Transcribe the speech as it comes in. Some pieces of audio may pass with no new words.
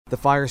The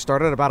fire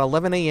started at about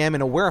 11 a.m.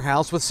 in a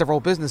warehouse with several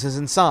businesses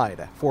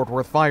inside. Fort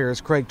Worth Fire's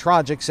Craig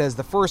Trojic says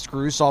the first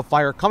crew saw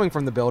fire coming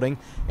from the building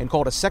and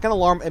called a second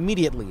alarm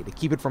immediately to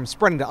keep it from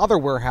spreading to other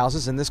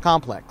warehouses in this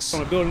complex.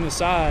 On a building this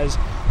size,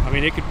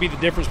 it could be the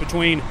difference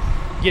between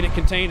getting it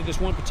contained in this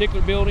one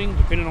particular building,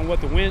 depending on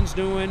what the wind's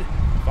doing.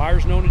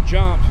 Fire's known to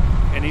jump,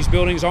 and these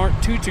buildings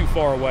aren't too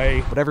far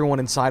away. But everyone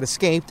inside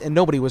escaped, and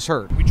nobody was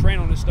hurt. We train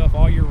on this stuff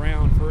all year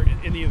round.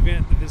 In the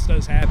event that this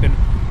does happen,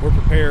 we're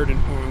prepared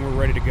and we're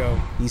ready to go.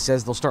 He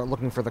says they'll start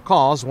looking for the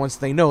cause once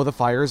they know the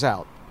fire is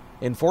out.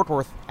 In Fort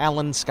Worth,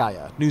 Alan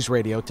Scaia, News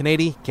Radio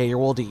 1080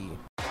 KRLD.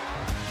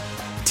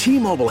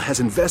 T-Mobile has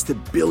invested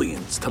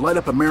billions to light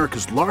up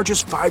America's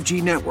largest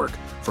 5G network,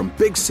 from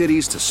big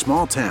cities to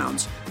small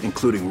towns,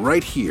 including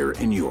right here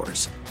in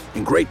yours.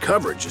 And great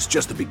coverage is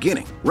just the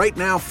beginning. Right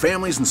now,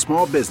 families and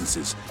small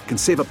businesses can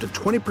save up to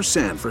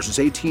 20% versus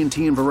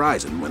AT&T and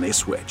Verizon when they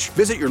switch.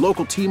 Visit your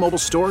local T-Mobile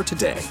store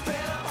today.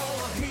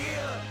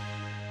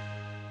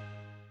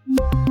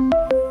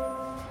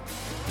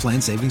 Plan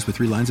savings with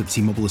 3 lines of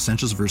T-Mobile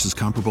Essentials versus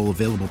comparable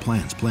available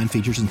plans. Plan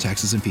features and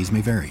taxes and fees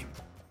may vary.